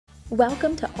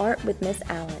Welcome to Art with Miss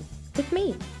Allen, with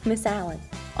me, Miss Allen.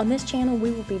 On this channel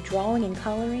we will be drawing and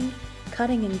coloring,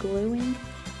 cutting and gluing,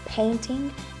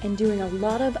 painting, and doing a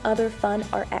lot of other fun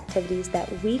art activities that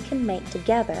we can make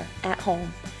together at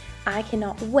home. I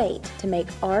cannot wait to make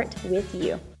art with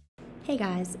you. Hey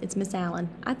guys, it's Miss Allen.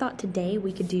 I thought today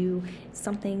we could do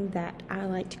something that I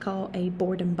like to call a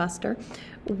boredom buster.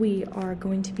 We are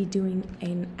going to be doing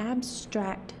an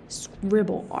abstract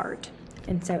scribble art.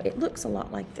 And so it looks a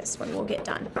lot like this when we'll get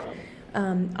done.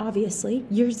 Obviously,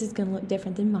 yours is going to look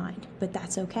different than mine, but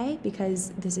that's okay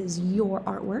because this is your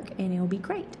artwork and it'll be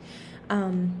great.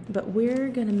 But we're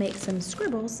going to make some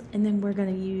scribbles and then we're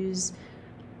going to use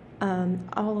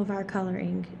all of our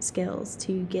coloring skills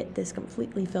to get this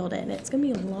completely filled in. It's going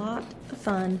to be a lot of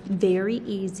fun, very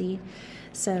easy,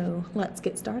 so let's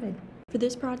get started. For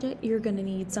this project, you're going to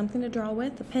need something to draw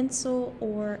with, a pencil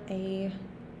or a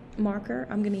marker.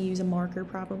 I'm going to use a marker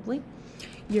probably.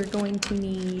 You're going to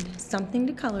need something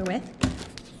to color with,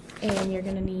 and you're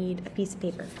going to need a piece of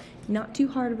paper. Not too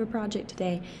hard of a project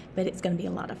today, but it's going to be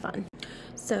a lot of fun.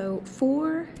 So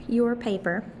for your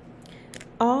paper,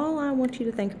 all I want you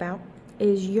to think about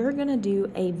is you're going to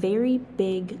do a very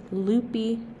big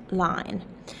loopy line.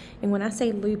 And when I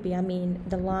say loopy, I mean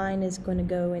the line is going to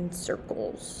go in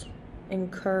circles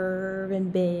and curve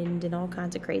and bend and all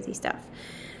kinds of crazy stuff.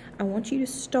 I want you to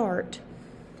start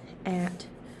at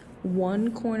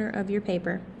one corner of your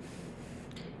paper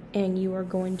and you are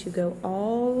going to go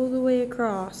all the way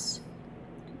across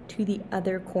to the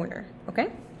other corner.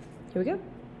 Okay? Here we go.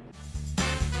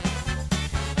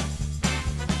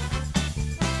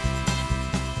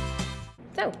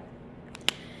 So,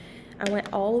 I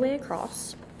went all the way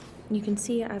across. You can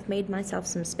see I've made myself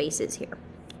some spaces here.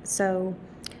 So,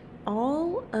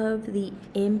 all of the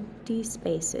empty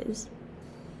spaces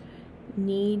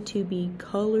need to be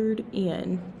colored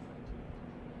in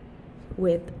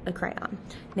with a crayon.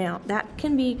 Now that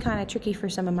can be kind of tricky for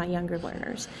some of my younger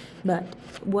learners, but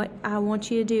what I want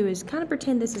you to do is kind of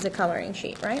pretend this is a coloring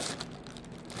sheet, right?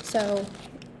 So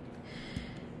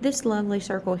this lovely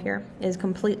circle here is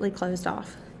completely closed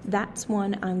off. That's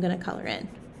one I'm going to color in.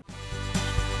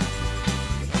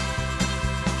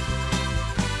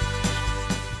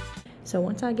 So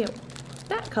once I get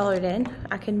that colored in,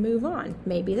 I can move on.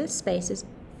 Maybe this space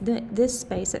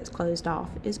that's closed off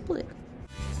is blue.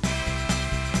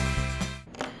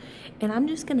 And I'm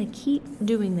just going to keep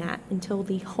doing that until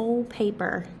the whole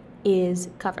paper is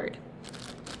covered.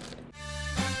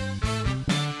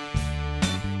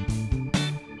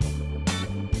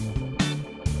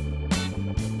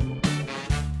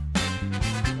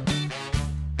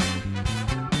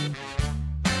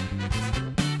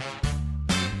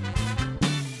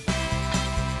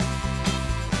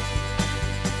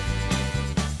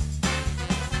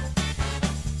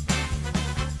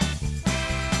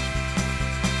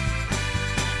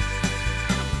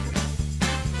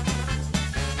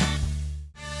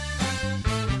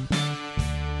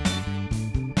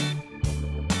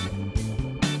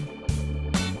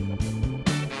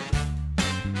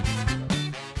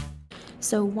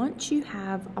 So once you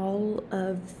have all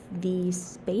of these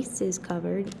spaces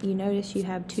covered, you notice you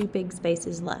have two big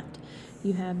spaces left.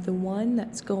 You have the one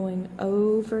that's going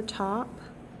over top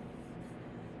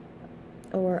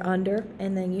or under,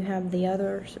 and then you have the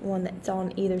other one that's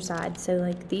on either side. So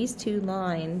like these two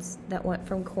lines that went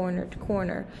from corner to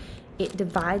corner, it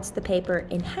divides the paper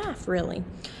in half really.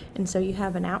 And so you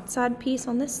have an outside piece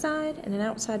on this side and an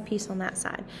outside piece on that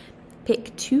side.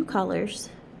 Pick two colors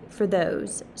for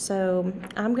those. So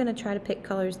I'm going to try to pick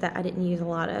colors that I didn't use a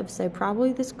lot of. So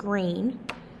probably this green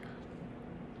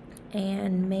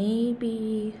and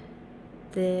maybe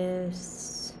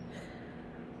this,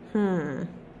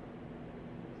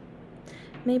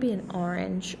 maybe an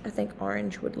orange. I think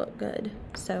orange would look good.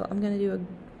 So I'm going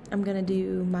to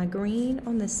do my green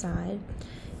on this side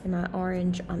and my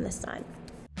orange on this side.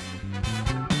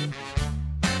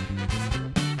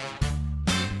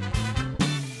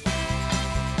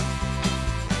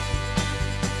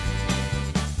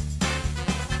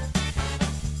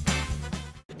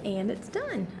 And it's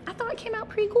done. I thought it came out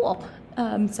pretty cool.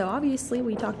 So obviously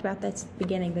we talked about this at the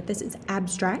beginning, that this is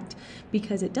abstract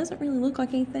because it doesn't really look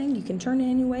like anything. You can turn it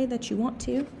any way that you want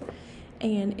to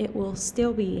and it will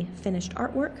still be finished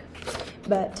artwork,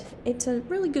 but it's a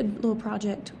really good little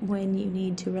project when you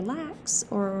need to relax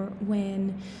or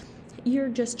when you're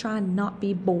just trying to not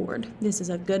be bored. This is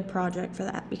a good project for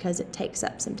that because it takes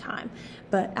up some time.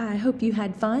 But I hope you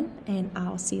had fun and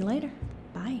I'll see you later.